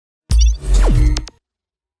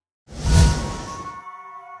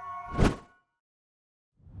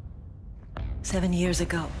7 years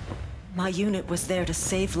ago, my unit was there to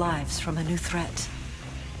save lives from a new threat.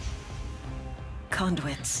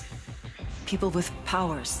 Conduits. People with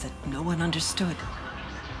powers that no one understood.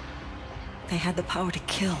 They had the power to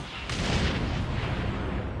kill.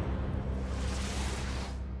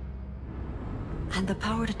 And the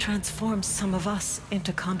power to transform some of us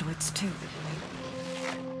into conduits, too.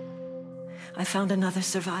 I found another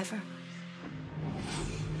survivor.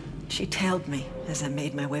 She tailed me as I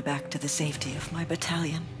made my way back to the safety of my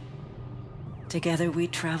battalion. Together we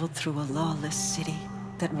traveled through a lawless city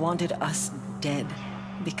that wanted us dead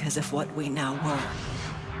because of what we now were.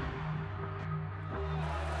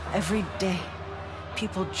 Every day,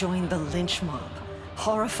 people joined the lynch mob,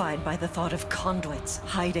 horrified by the thought of conduits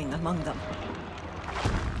hiding among them.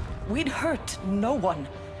 We'd hurt no one,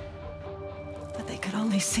 but they could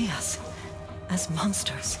only see us as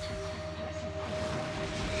monsters.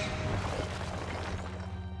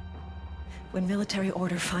 When military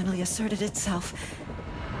order finally asserted itself,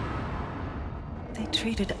 they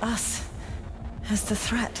treated us as the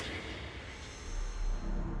threat.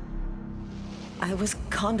 I was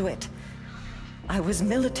conduit. I was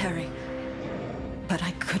military. But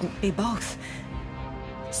I couldn't be both.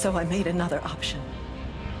 So I made another option.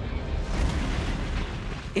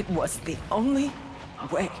 It was the only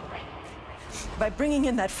way. By bringing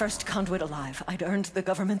in that first conduit alive, I'd earned the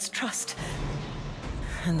government's trust.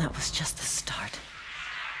 And that was just the start.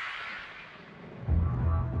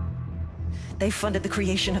 They funded the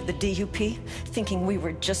creation of the DUP, thinking we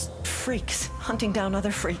were just freaks, hunting down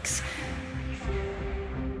other freaks.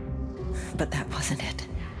 But that wasn't it.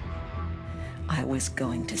 I was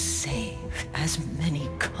going to save as many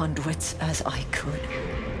conduits as I could.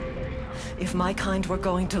 If my kind were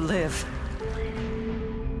going to live,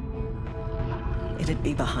 it'd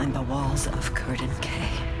be behind the walls of Curtin K.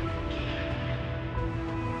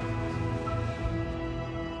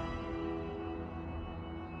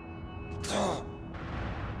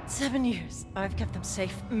 7 years. I've kept them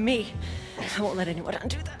safe. Me. I won't let anyone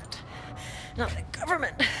undo that. Not the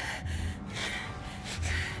government.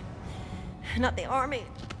 Not the army.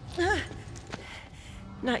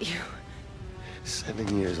 Not you.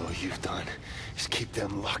 7 years, all you've done is keep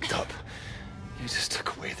them locked up. You just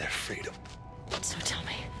took away their freedom. So tell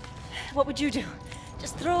me, what would you do?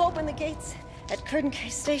 Just throw open the gates at Curtin K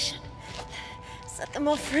Station? Set them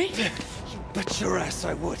all free? You bet your ass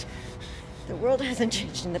I would. The world hasn't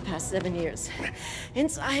changed in the past 7 years.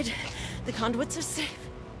 Inside, the conduits are safe.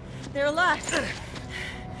 They're alive.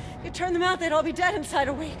 You turn them out, they'd all be dead inside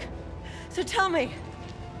a week. So tell me,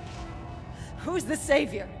 who's the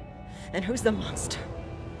savior? And who's the monster?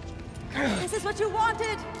 This is what you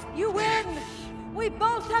wanted! You win! We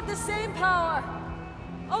both have the same power!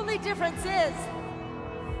 Only difference is,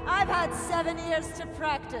 I've had 7 years to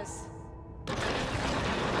practice.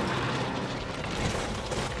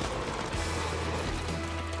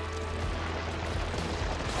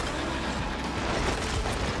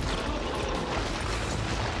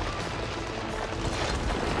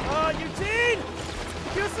 Eugene!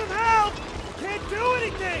 Give some help! Can't do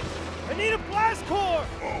anything! I need a blast core!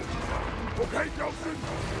 Oh, okay, Delsin.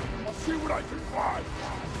 I'll see what I can find.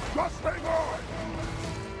 Just hang on.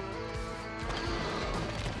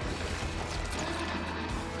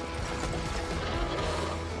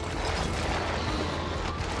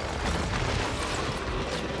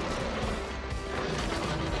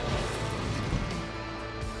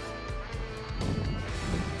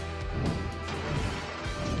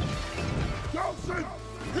 Delsin,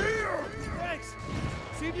 here! Thanks!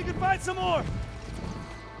 See if you can find some more!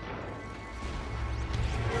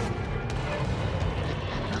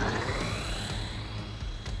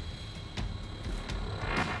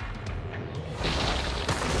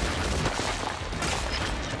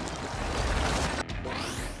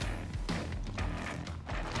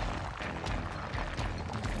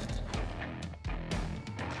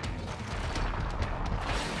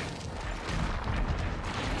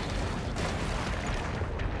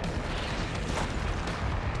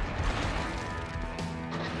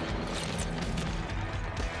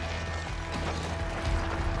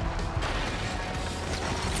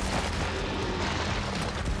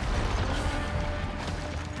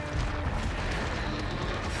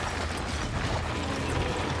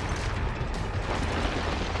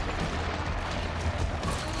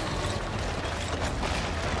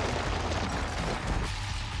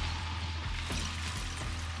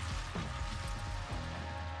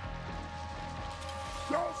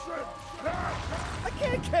 Delsin, catch! I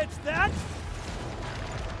can't catch that!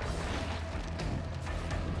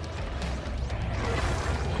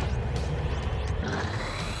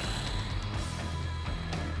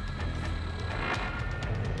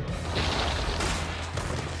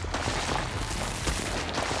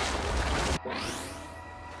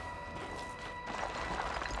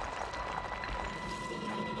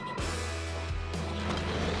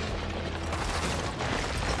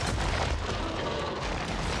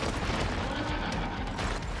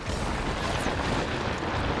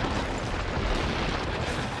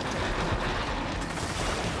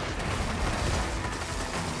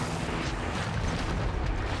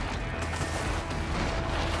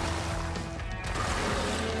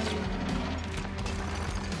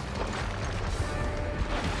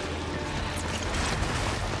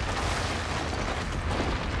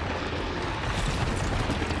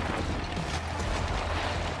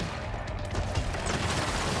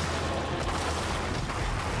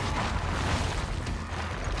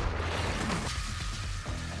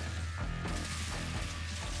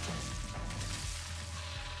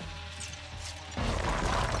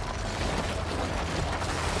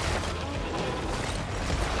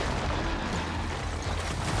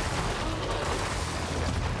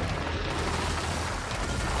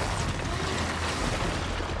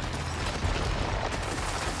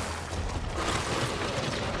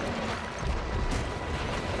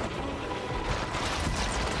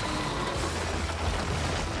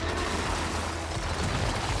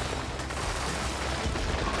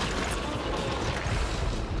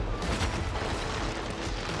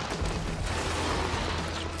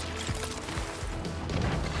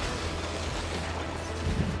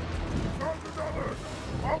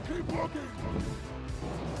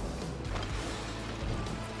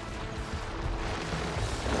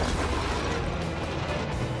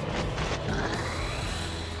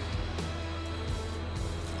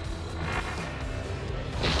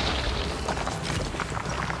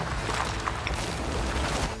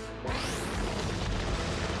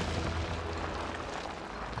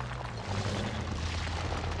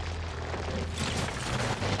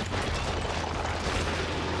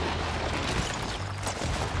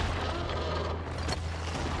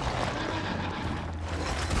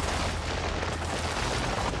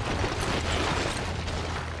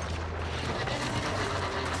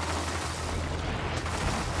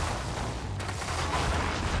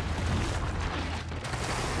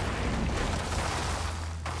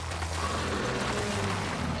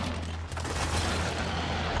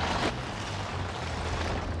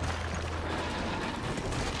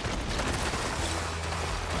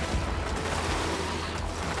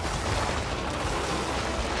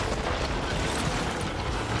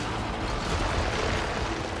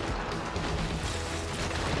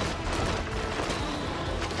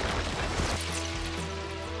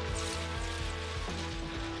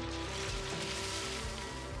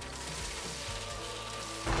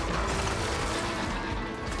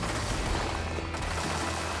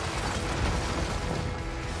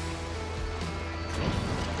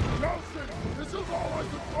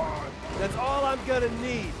 gonna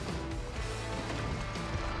need.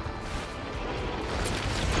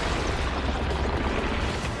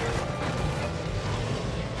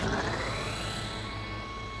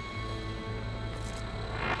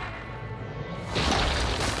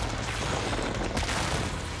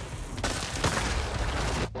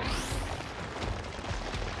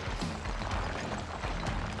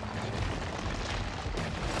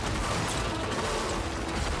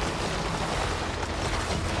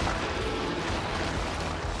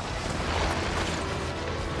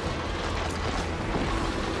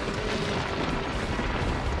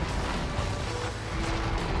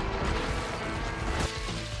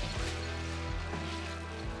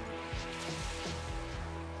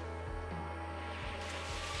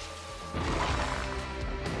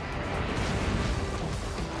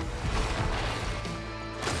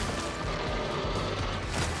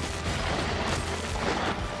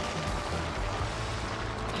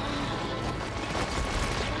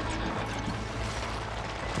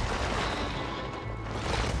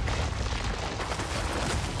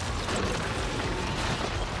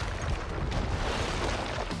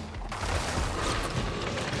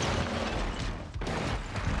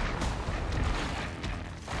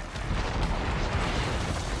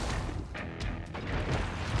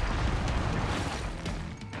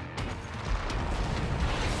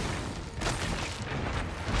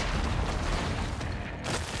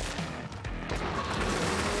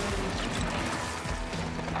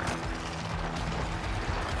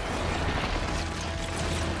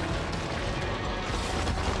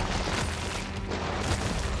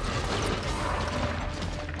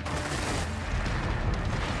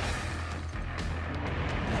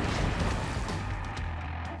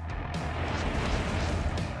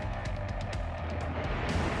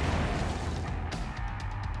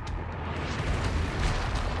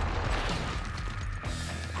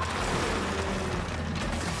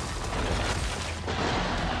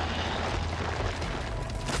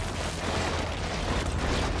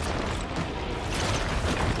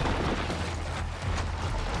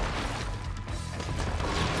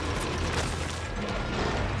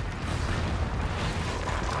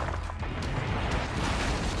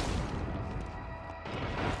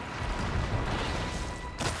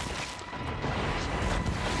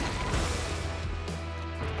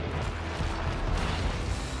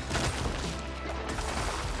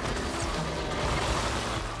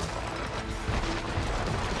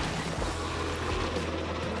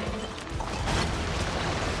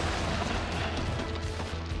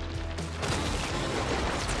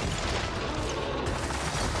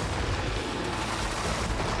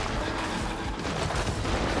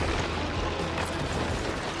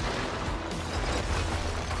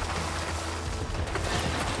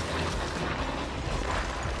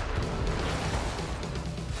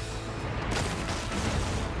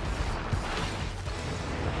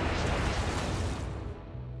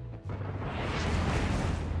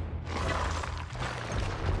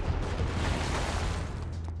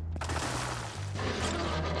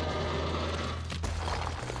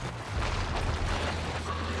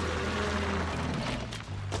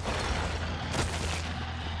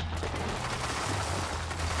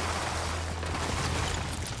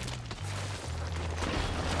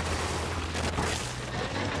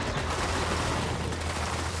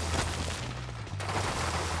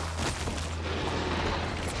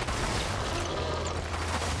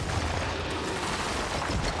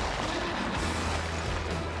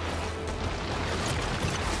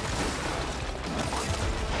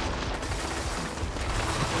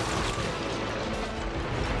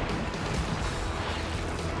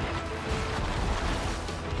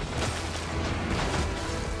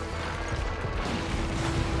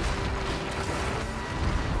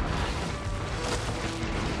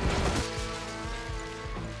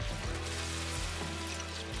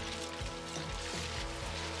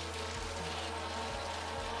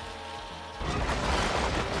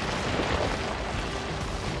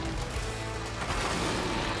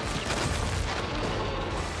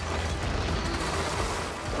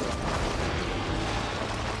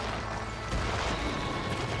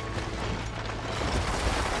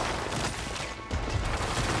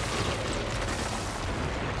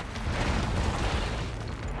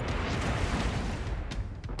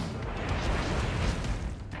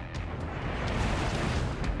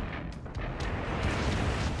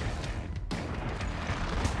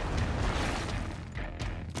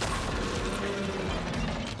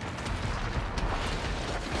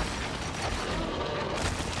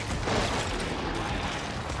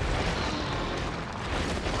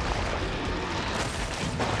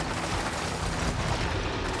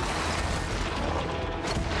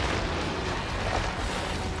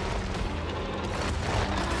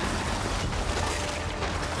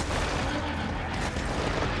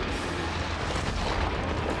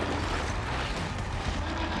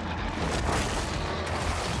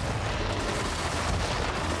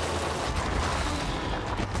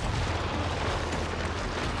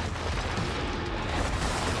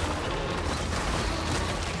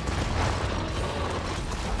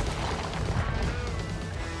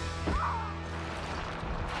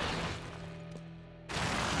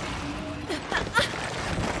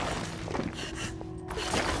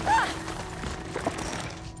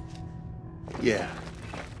 Yeah,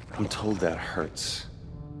 I'm told that hurts.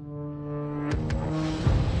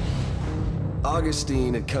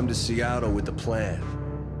 Augustine had come to Seattle with a plan.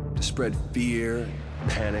 To spread fear,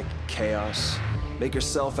 panic, chaos, make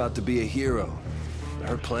herself out to be a hero. But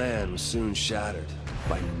her plan was soon shattered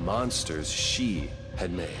by monsters she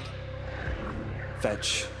had made.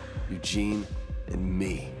 Fetch, Eugene, and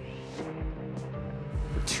me.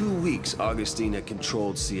 For 2 weeks, Augustine had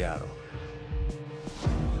controlled Seattle.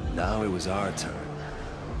 Now it was our turn.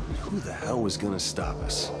 And who the hell was gonna stop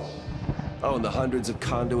us? Oh, and the hundreds of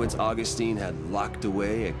conduits Augustine had locked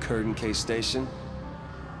away at Curtain Case Station?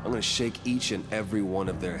 I'm gonna shake each and every one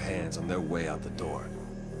of their hands on their way out the door.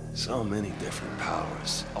 So many different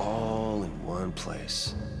powers, all in one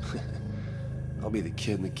place. I'll be the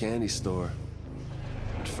kid in the candy store.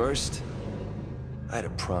 But first, I had a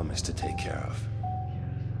promise to take care of.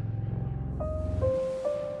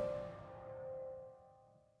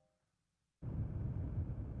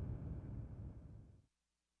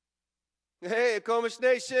 Hey, Akomish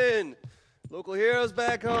Nation! Local heroes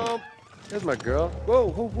back home. There's my girl. Whoa,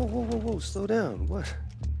 whoa, whoa, whoa, whoa, whoa, slow down. What?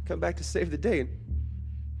 Come back to save the day.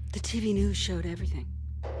 The TV news showed everything.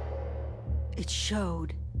 It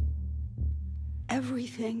showed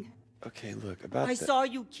everything. Okay, look, about I saw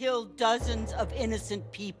you kill dozens of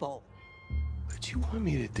innocent people. What did you want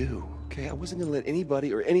me to do? Okay, I wasn't gonna let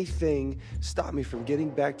anybody or anything stop me from getting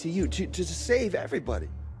back to you, to save everybody.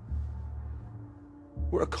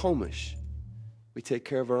 We're Akomish. We take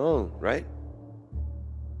care of our own, right?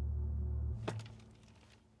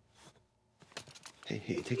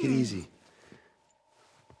 Hey, take it easy.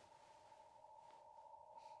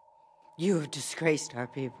 You have disgraced our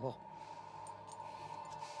people.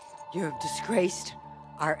 You have disgraced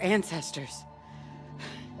our ancestors.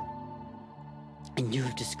 And you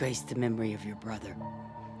have disgraced the memory of your brother.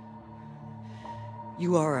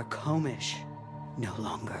 You are Akomish no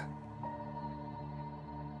longer.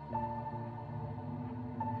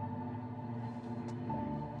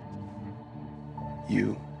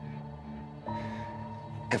 You,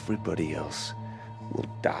 everybody else, will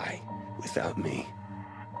die without me.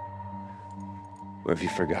 Or have you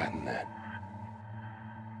forgotten that?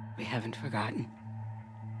 We haven't forgotten.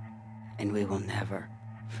 And we will never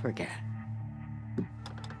forget.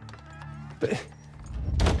 But